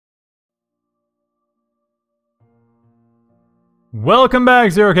Welcome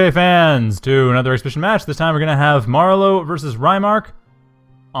back, 0K fans, to another exhibition match. This time we're going to have mar0ll0 versus RyMarq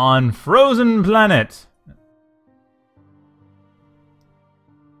on Frozen Planet.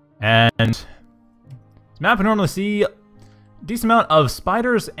 And this map we normally see a decent amount of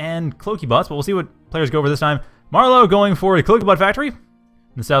spiders and Cloaky bots, but we'll see what players go for this time. mar0ll0 going for a Cloaky bot factory in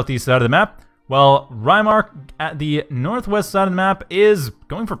the southeast side of the map, while RyMarq at the northwest side of the map is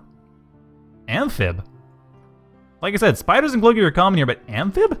going for Amphib. Like I said, spiders and Cloaky are common here, but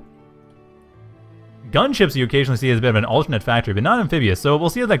Amphib? Gunships you occasionally see as a bit of an alternate factory, but not Amphibious, so we'll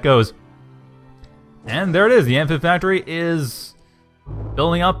see how that goes. And there it is, the Amphib factory is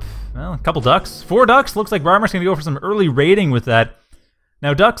building up, well, a couple ducks. 4 ducks, looks like RyMarq's going to go for some early raiding with that.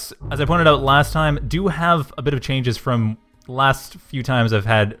 Now ducks, as I pointed out last time, do have a bit of changes from the last few times I've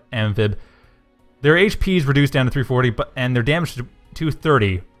had Amphib. Their HP is reduced down to 340, and their damage to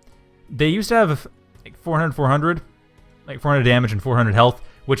 230. They used to have like 400, like 400 damage and 400 health,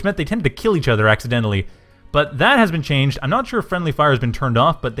 which meant they tended to kill each other accidentally. But that has been changed. I'm not sure if friendly fire has been turned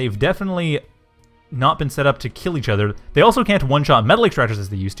off, but they've definitely not been set up to kill each other. They also can't one-shot metal extractors as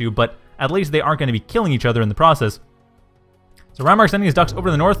they used to, but at least they aren't going to be killing each other in the process. So RyMarq sending his ducks over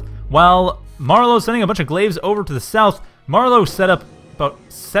to the north, while mar0ll0 sending a bunch of glaives over to the south. mar0ll0 set up about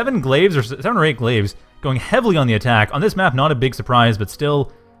 7 glaives, or 7 or 8 glaives, going heavily on the attack. On this map, not a big surprise, but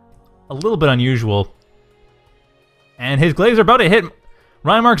still a little bit unusual. And his glaives are about to hit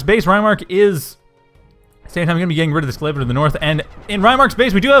RyMarq's base. RyMarq is, at the same time, going to be getting rid of this glaive to the north. And in RyMarq's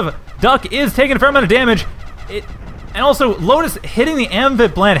base, we do have Duck is taking a fair amount of damage. And also, Lotus hitting the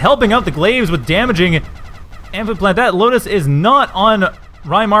Amphib plant, helping out the glaives with damaging Amphib plant. That Lotus is not on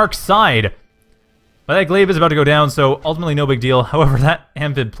RyMarq's side. But that glaive is about to go down, so ultimately no big deal. However, that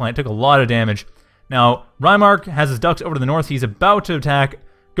Amphib plant took a lot of damage. Now, RyMarq has his ducks over to the north. He's about to attack,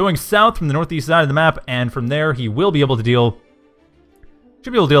 going south from the northeast side of the map, and from there he will be able to deal,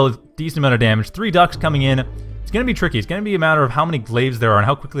 should be able to deal a decent amount of damage. 3 ducks coming in. It's going to be tricky. It's going to be a matter of how many glaives there are and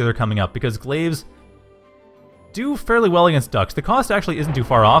how quickly they're coming up, because glaives do fairly well against ducks. The cost actually isn't too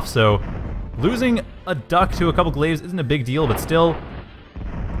far off, so losing a duck to a couple glaives isn't a big deal, but still,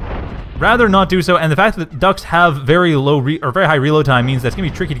 rather not do so. And the fact that ducks have very low or very high reload time means that's going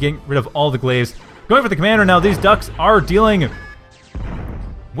to be tricky to get rid of all the glaives. Going for the commander now. These ducks are dealing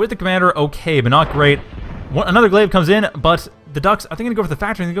with the commander, okay, but not great. Another glaive comes in, but the ducks, I think, going to go for the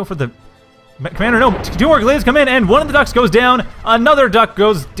factory and go for the commander. No, 2 more glaives come in, and one of the ducks goes down. Another duck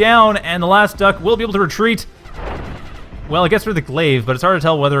goes down, and the last duck will be able to retreat. Well, it gets rid of the glaive, but it's hard to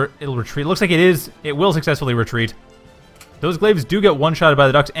tell whether it'll retreat. It looks like it is. It will successfully retreat. Those glaives do get one-shotted by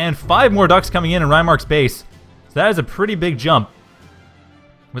the ducks, and 5 more ducks coming in RyMarq's base. So that is a pretty big jump.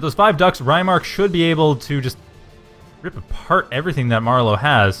 With those 5 ducks, RyMarq should be able to just rip apart everything that mar0ll0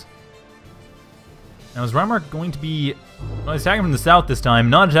 has. Now, is RyMarq going to be... Well, he's attacking from the south this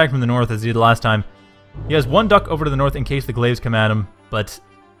time, not attacking from the north as he did last time. He has 1 duck over to the north in case the glaives come at him, but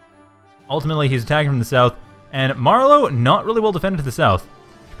ultimately he's attacking from the south. And mar0ll0 not really well defended to the south.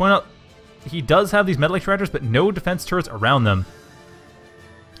 To point out, he does have these metal extractors, but no defense turrets around them.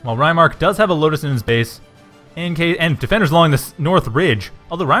 While RyMarq does have a Lotus in his base, in case, and defenders along this north ridge.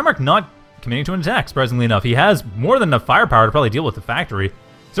 Although RyMarq not committing to an attack, surprisingly enough. He has more than enough firepower to probably deal with the factory.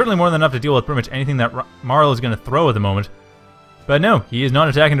 Certainly more than enough to deal with pretty much anything that mar0ll0 is going to throw at the moment. But no, he is not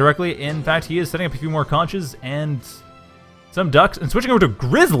attacking directly. In fact, he is setting up a few more conches and some ducks, and switching over to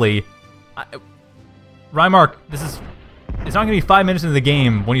Grizzly. RyMarq, it's not going to be 5 minutes into the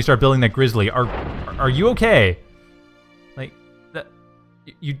game when you start building that Grizzly. Are you okay? Like, that,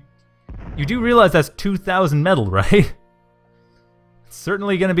 you do realize that's 2,000 metal, right? It's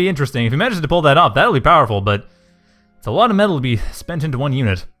certainly going to be interesting. If he manages to pull that off, that'll be powerful, but it's a lot of metal to be spent into one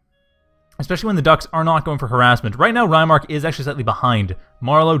unit. Especially when the ducks are not going for harassment. Right now, RyMarq is actually slightly behind.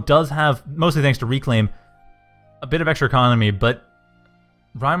 mar0ll0 does have, mostly thanks to Reclaim, a bit of extra economy, but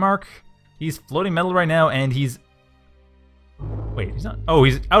RyMarq, he's floating metal right now, and he's... Wait, he's not... Oh,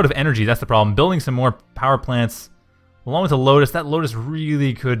 he's out of energy, that's the problem. Building some more power plants, along with a Lotus. That Lotus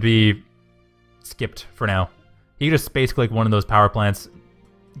really could be skipped for now. He could just space click one of those power plants.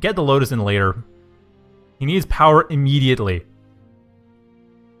 Get the Lotus in later. He needs power immediately.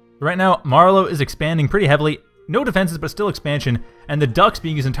 Right now, mar0ll0 is expanding pretty heavily. No defenses, but still expansion. And the ducks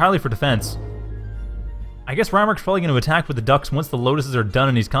being used entirely for defense. I guess RyMarq's probably going to attack with the ducks once the Lotuses are done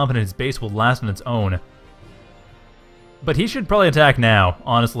and he's confident his base will last on its own. But he should probably attack now,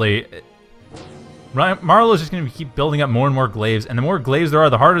 honestly. mar0ll0 is just going to keep building up more and more glaives, and the more glaives there are,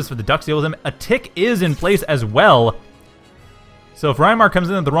 the harder it is for the ducks to deal with him. A tick is in place as well. So if RyMarq comes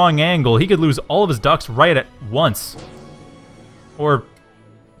in at the wrong angle, he could lose all of his ducks right at once. Or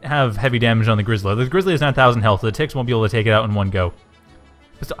have heavy damage on the Grizzly. The Grizzly is 9,000 health, so the Ticks won't be able to take it out in one go.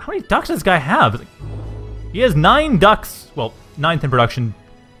 But so, how many ducks does this guy have? He has 9 ducks, well, 9th in production,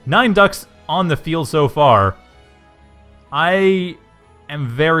 9 ducks on the field so far. I am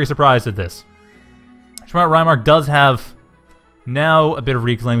very surprised at this. RyMarq does have now a bit of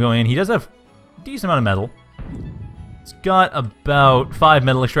reclaim going in. He does have a decent amount of metal. He's got about 5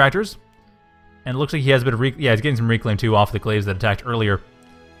 metal extractors. And it looks like he has a bit of yeah, he's getting some reclaim too off the glaives that attacked earlier.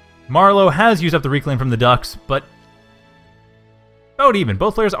 mar0ll0 has used up the reclaim from the ducks, but about even.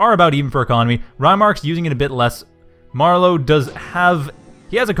 Both players are about even for economy. RyMarq's using it a bit less. mar0ll0 does have...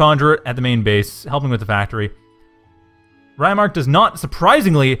 He has a conjurer at the main base, helping with the factory. RyMarq does not,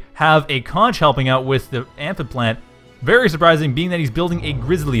 surprisingly, have a conch helping out with the amphib plant. Very surprising, being that he's building a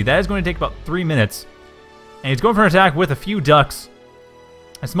grizzly. That is going to take about 3 minutes. And he's going for an attack with a few ducks.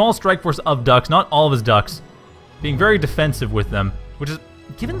 A small strike force of ducks, not all of his ducks. Being very defensive with them, which is,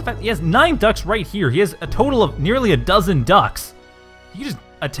 given the fact that he has 9 ducks right here, he has a total of nearly a dozen ducks. He can just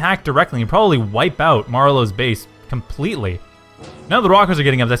attack directly and probably wipe out mar0ll0's base completely. Now the Rockos are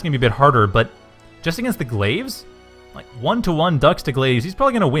getting up, that's going to be a bit harder, but just against the glaives, like 1-to-1 ducks to glaives, he's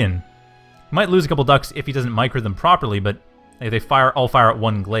probably going to win. He might lose a couple ducks if he doesn't micro them properly, but they all fire at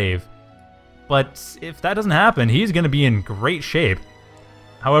 1 glaive. But if that doesn't happen, he's going to be in great shape.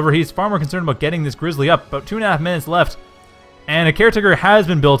 However, he's far more concerned about getting this grizzly up. About 2.5 minutes left. And a caretaker has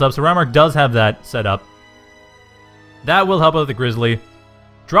been built up, so RyMarq does have that set up. That will help out the grizzly.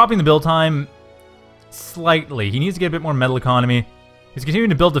 Dropping the build time slightly. He needs to get a bit more metal economy. He's continuing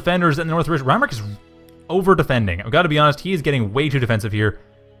to build defenders in the North Ridge. RyMarq is over-defending. I've got to be honest, he is getting way too defensive here.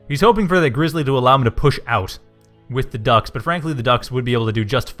 He's hoping for the grizzly to allow him to push out with the ducks, but frankly, the ducks would be able to do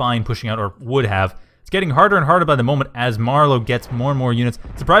just fine pushing out, or would have. It's getting harder and harder by the moment as mar0ll0 gets more and more units.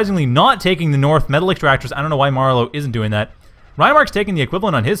 Surprisingly, not taking the north metal extractors. I don't know why mar0ll0 isn't doing that. RyMarq's taking the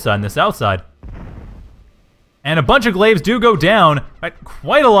equivalent on his side, on the south side. And a bunch of glaives do go down.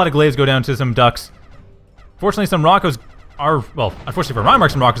 Quite a lot of glaives go down to some ducks. Fortunately, some Rockos are, well, unfortunately for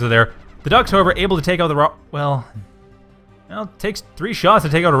RyMarq, some Rockos are there. The ducks, however, able to take out the well, it takes 3 shots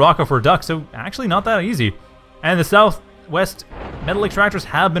to take out a Rocko for a duck, so actually not that easy. And the southwest metal extractors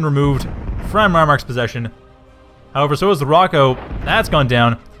have been removed from RyMarq's possession. However, so is the Rocko. That's gone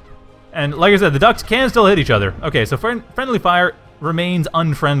down. And like I said, the ducks can still hit each other. Okay, so friendly fire remains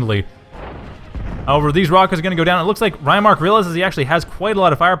unfriendly. However, these Rockos are going to go down. It looks like RyMarq realizes he actually has quite a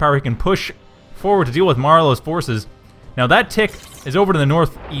lot of firepower. He can push forward to deal with mar0ll0's forces. Now that tick is over to the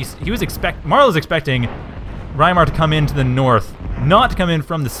northeast. mar0ll0 is expecting RyMarq to come into the north, not to come in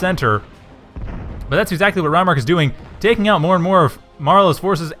from the center. But that's exactly what RyMarq is doing, taking out more and more of mar0ll's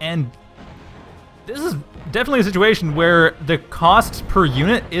forces, and this is definitely a situation where the cost per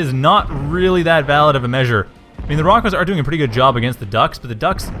unit is not really that valid of a measure. I mean, the Rockos are doing a pretty good job against the ducks, but the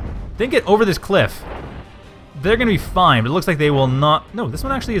ducks, they get over this cliff. They're going to be fine, but it looks like they will not... No, this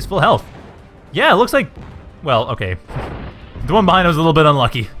one actually is full health. Yeah, it looks like... Well, okay. The one behind was a little bit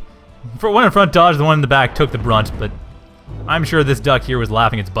unlucky. For one in front dodged, the one in the back took the brunt, but I'm sure this duck here was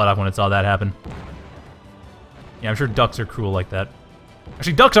laughing its butt off when it saw that happen. Yeah, I'm sure ducks are cruel like that.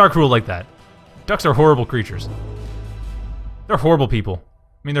 Actually, ducks are cruel like that. Ducks are horrible creatures. They're horrible people.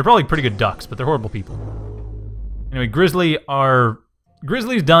 I mean, they're probably pretty good ducks, but they're horrible people. Anyway, Grizzly's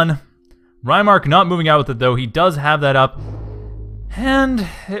done. RyMarq not moving out with it, though. He does have that up. And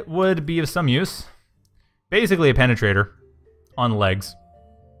it would be of some use. Basically a penetrator on legs.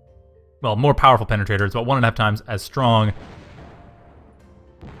 Well, more powerful penetrator. It's about 1.5 times as strong.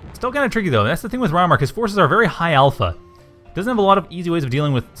 Still kind of tricky, though. That's the thing with RyMarq. His forces are very high alpha. Doesn't have a lot of easy ways of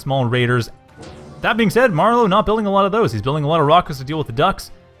dealing with small raiders. That being said, mar0ll0 not building a lot of those. He's building a lot of Rockos to deal with the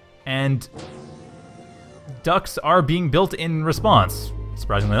ducks. And ducks are being built in response,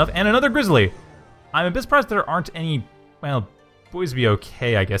 surprisingly enough. And another grizzly. I'm a bit surprised there aren't any... Well, boys would be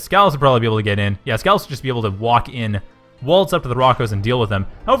okay, I guess. Scouts would probably be able to get in. Yeah, Scouts would just be able to walk in, waltz up to the Rockos, and deal with them.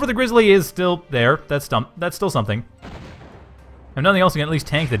 However, the grizzly is still there. That's still something. If nothing else, you can at least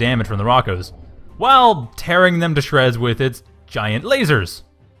tank the damage from the Rockos, while tearing them to shreds with its giant lasers.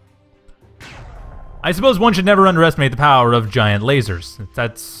 I suppose one should never underestimate the power of giant lasers.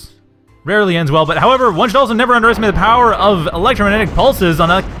 That's rarely ends well, but however, one should also never underestimate the power of electromagnetic pulses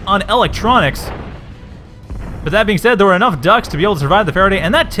on electronics. But that being said, there were enough ducks to be able to survive the Faraday,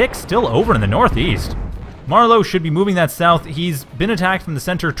 and that tick's still over in the northeast. mar0ll0 should be moving that south. He's been attacked from the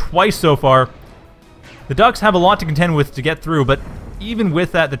center twice so far. The ducks have a lot to contend with to get through, but even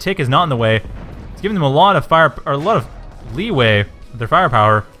with that, the tick is not in the way. It's giving them a lot of leeway with their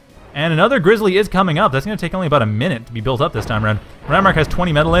firepower. And another grizzly is coming up. That's going to take only about a minute to be built up this time around. RyMarq has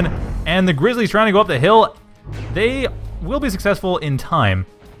 20 metal in, and the grizzly's trying to go up the hill. They will be successful in time.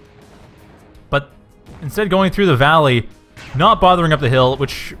 instead going through the valley, not bothering up the hill,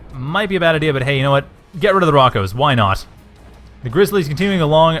 which might be a bad idea, but hey, you know what? Get rid of the Roccos. Why not? The Grizzlies continuing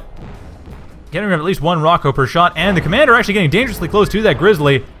along, getting rid of at least one Rocco per shot, and the Commander actually getting dangerously close to that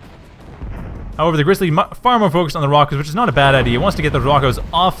Grizzly. However, the Grizzly far more focused on the Roccos, which is not a bad idea. He wants to get the Roccos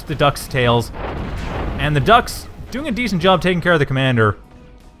off the Ducks' tails. And the Ducks doing a decent job taking care of the Commander.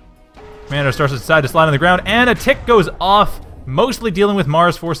 Commander starts to decide to slide on the ground, and a tick goes off, mostly dealing with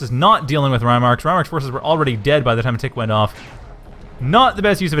Mars forces, not dealing with RyMarq's. RyMarq's forces were already dead by the time a tick went off. Not the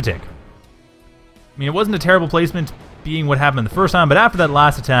best use of a tick. I mean, it wasn't a terrible placement being what happened the first time, but after that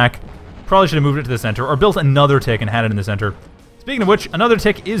last attack, probably should have moved it to the center, or built another tick and had it in the center. Speaking of which, another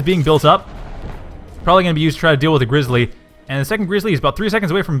tick is being built up. Probably going to be used to try to deal with the Grizzly. And the second Grizzly is about 3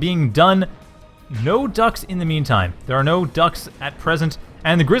 seconds away from being done. No Ducks in the meantime. There are no Ducks at present.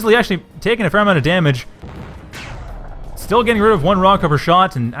 And the Grizzly actually taking a fair amount of damage. Still getting rid of one Rocco per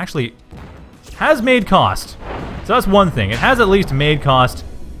shot, and actually has made cost. So that's one thing. It has at least made cost.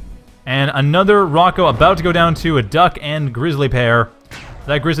 And another Rocco about to go down to a Duck and Grizzly pair.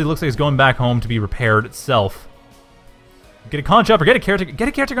 That Grizzly looks like it's going back home to be repaired itself. Get a conch up or get a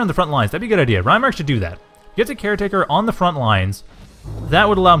caretaker on the front lines. That'd be a good idea. RyMarq should do that. Gets a caretaker on the front lines. That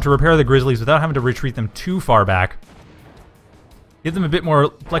would allow him to repair the Grizzlies without having to retreat them too far back. Give them a bit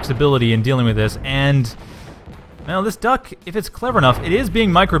more flexibility in dealing with this. And, well, this Duck, if it's clever enough, it is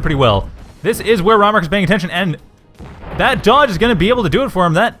being microed pretty well. This is where RyMarq is paying attention, and that dodge is going to be able to do it for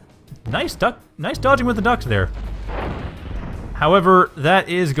him. That nice dodging with the Ducks there. However, that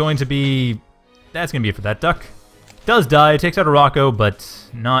is going to be... That's going to be it for that Duck. Does die, takes out a Rocco, but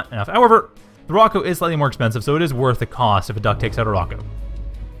not enough. However, the Rocco is slightly more expensive, so it is worth the cost if a Duck takes out a Rocco.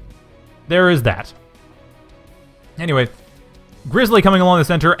 There is that. Anyway, Grizzly coming along the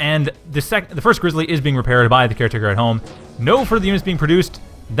center, and the first Grizzly is being repaired by the caretaker at home. No further units being produced.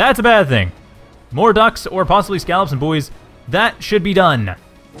 That's a bad thing. More Ducks, or possibly Scallops and Buoys. That should be done.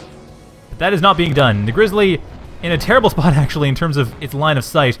 But that is not being done. The Grizzly... in a terrible spot, actually, in terms of its line of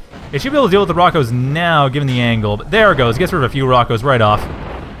sight. It should be able to deal with the Roccos now, given the angle. But there it goes. Gets rid of a few Roccos right off.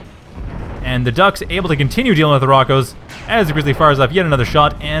 And the Ducks able to continue dealing with the Roccos as the Grizzly fires off yet another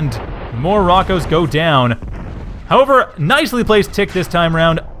shot, and more Roccos go down. However, nicely placed tick this time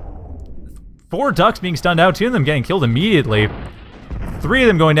around. 4 Ducks being stunned out, 2 of them getting killed immediately. 3 of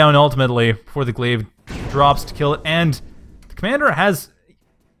them going down ultimately before the glaive drops to kill it. And the Commander has...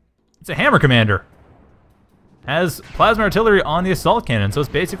 It's a Hammer Commander. Has plasma artillery on the assault cannon, so it's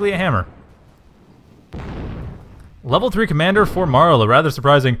basically a hammer. Level 3 commander for mar0ll0, rather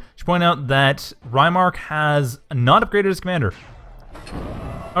surprising. Should point out that RyMarq has not upgraded his commander.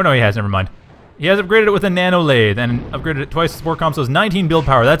 Oh no, he has, never mind. He has upgraded it with a nano lathe and upgraded it twice as support comp, so it's 19 build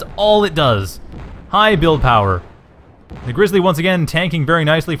power. That's all it does. High build power. The Grizzly once again tanking very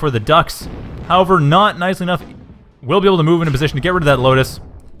nicely for the Ducks. However, not nicely enough. Will be able to move in a position to get rid of that Lotus.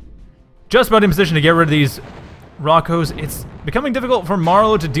 Just about in position to get rid of these Roccos. It's becoming difficult for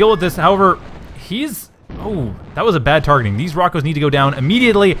mar0ll0 to deal with this. However, he's... Oh, that was a bad targeting. These Roccos need to go down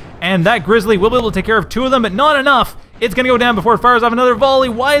immediately, and that Grizzly will be able to take care of 2 of them, but not enough. It's going to go down before it fires off another volley.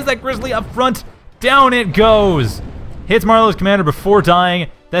 Why is that Grizzly up front? Down it goes. Hits mar0ll0's commander before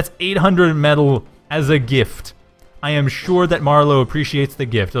dying. That's 800 metal as a gift. I am sure that mar0ll0 appreciates the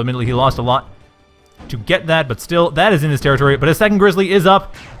gift. Admittedly, he lost a lot to get that, but still, that is in his territory. But a second Grizzly is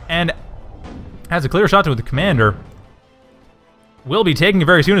up, and has a clear shot to the commander. Will be taking it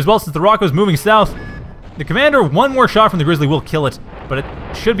very soon as well, since the Rocco's moving south. The commander, one more shot from the Grizzly will kill it, but it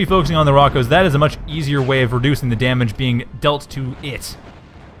should be focusing on the Roccos. That is a much easier way of reducing the damage being dealt to it.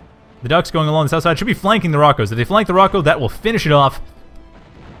 The Ducks going along the south side should be flanking the Roccos. If they flank the Rocco, that will finish it off.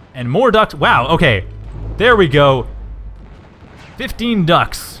 And more Ducks. Wow, okay. There we go. 15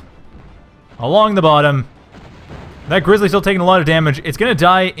 Ducks along the bottom. That Grizzly's still taking a lot of damage. It's going to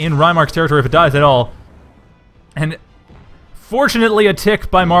die in RyMarq's territory if it dies at all. And fortunately, a tick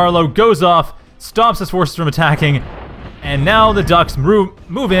by mar0ll0 goes off, stops his forces from attacking, and now the Ducks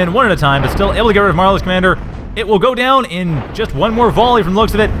move in one at a time, but still able to get rid of mar0ll0's commander. It will go down in just one more volley from the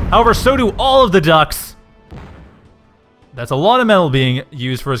looks of it. However, so do all of the Ducks. That's a lot of metal being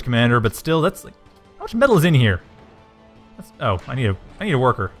used for his commander, but still, that's like... How much metal is in here? Oh, I need a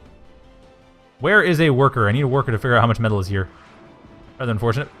worker. Where is a worker? I need a worker to figure out how much metal is here. Rather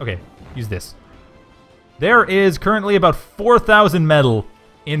unfortunate. Okay, use this. There is currently about 4,000 metal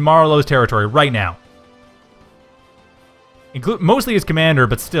in mar0ll0's territory right now. Mostly his commander,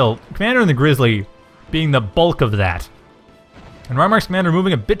 but still, commander and the Grizzly being the bulk of that. And RyMarq's commander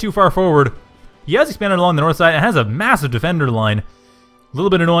moving a bit too far forward. He has expanded along the north side and has a massive defender line. A little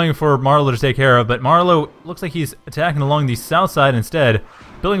bit annoying for mar0ll0 to take care of, but mar0ll0 looks like he's attacking along the south side instead,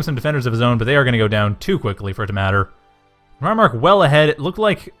 building some defenders of his own, but they are going to go down too quickly for it to matter. RyMarq well ahead. It looked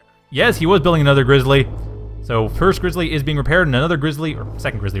like, yes, he was building another grizzly. So first grizzly is being repaired, and another grizzly, or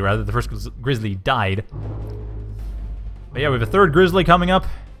second grizzly rather, the first grizzly died. But yeah, we have a third grizzly coming up,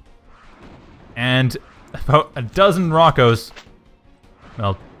 and about a dozen Roccos.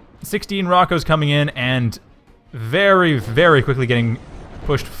 Well, 16 Roccos coming in, and very, very quickly getting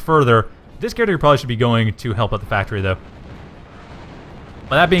pushed further. This character probably should be going to help out the factory, though.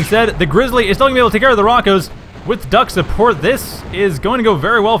 But that being said, the grizzly is still going to be able to take care of the Roccos with duck support. This is going to go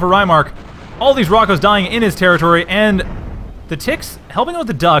very well for RyMarq. All these Roccos dying in his territory, and the ticks helping out with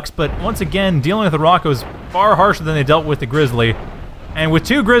the ducks, but once again, dealing with the Roccos far harsher than they dealt with the grizzly. And with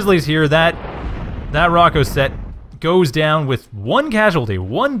two grizzlies here, that Rocco set goes down with one casualty.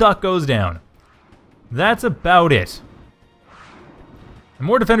 One duck goes down. That's about it. And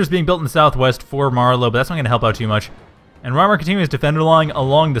more defenders being built in the southwest for mar0ll0, but that's not going to help out too much. And RyMarq continues to defend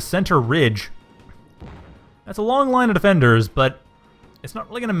along the center ridge. That's a long line of defenders, but it's not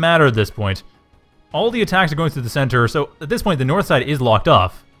really going to matter at this point. All the attacks are going through the center, so at this point the north side is locked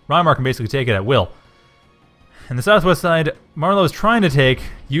off. RyMarq can basically take it at will. And the southwest side, mar0ll0 is trying to take,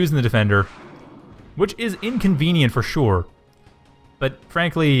 using the defender, which is inconvenient for sure, but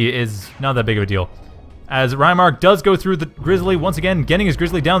frankly is not that big of a deal. As RyMarq does go through the grizzly, once again getting his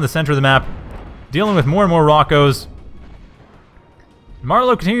grizzly down the center of the map, dealing with more and more Roccos.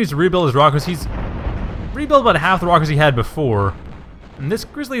 mar0ll0 continues to rebuild his Roccos. He's rebuilt about half the Roccos he had before, and this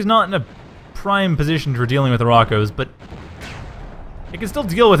grizzly is not in a prime position for dealing with the Roccos, but it can still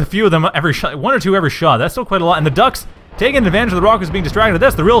deal with a few of them every shot, one or two every shot. That's still quite a lot. And the ducks taking advantage of the Roccos being distracted.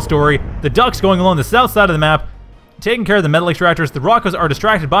 That's the real story. The ducks going along the south side of the map, taking care of the metal extractors. The Roccos are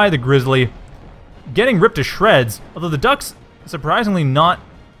distracted by the grizzly, getting ripped to shreds. Although the ducks, surprisingly, not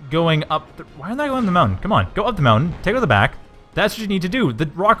going up. Why aren't they going up the mountain? Come on, go up the mountain. Take it to the back. That's what you need to do. The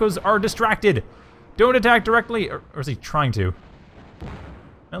Roccos are distracted. Don't attack directly. Or is he trying to?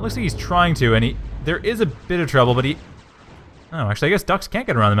 It looks like he's trying to, and there is a bit of trouble, but oh, actually, I guess ducks can't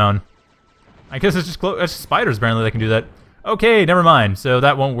get around the mountain. I guess it's just spiders, apparently, that can do that. Okay, never mind. So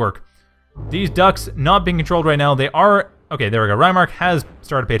that won't work. These ducks not being controlled right now. They are... Okay, there we go. RyMarq has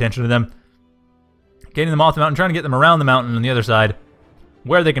started to pay attention to them. Getting them off the mountain, trying to get them around the mountain on the other side,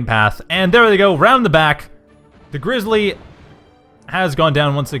 where they can pass. And there they go, round the back. The grizzly has gone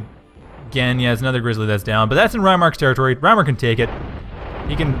down once again. Yeah, it's another grizzly that's down, but that's in RyMarq's territory. RyMarq can take it.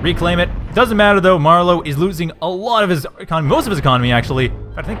 He can reclaim it. Doesn't matter, though. mar0ll0 is losing a lot of his economy. Most of his economy, actually.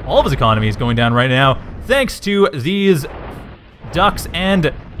 In fact, I think all of his economy is going down right now, thanks to these ducks.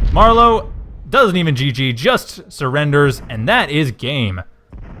 And mar0ll0 doesn't even GG, just surrenders, and that is game.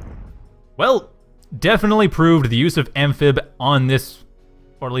 Well, definitely proved the use of Amphib on this,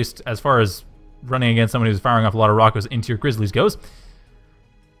 or at least as far as running against someone who's firing off a lot of Roccos into your grizzlies goes.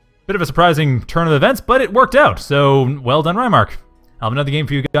 Bit of a surprising turn of events, but it worked out, so well done, RyMarq. I'll have another game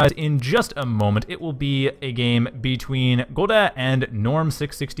for you guys in just a moment. It will be a game between Goda and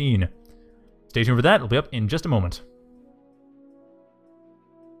Norm616. Stay tuned for that. It'll be up in just a moment.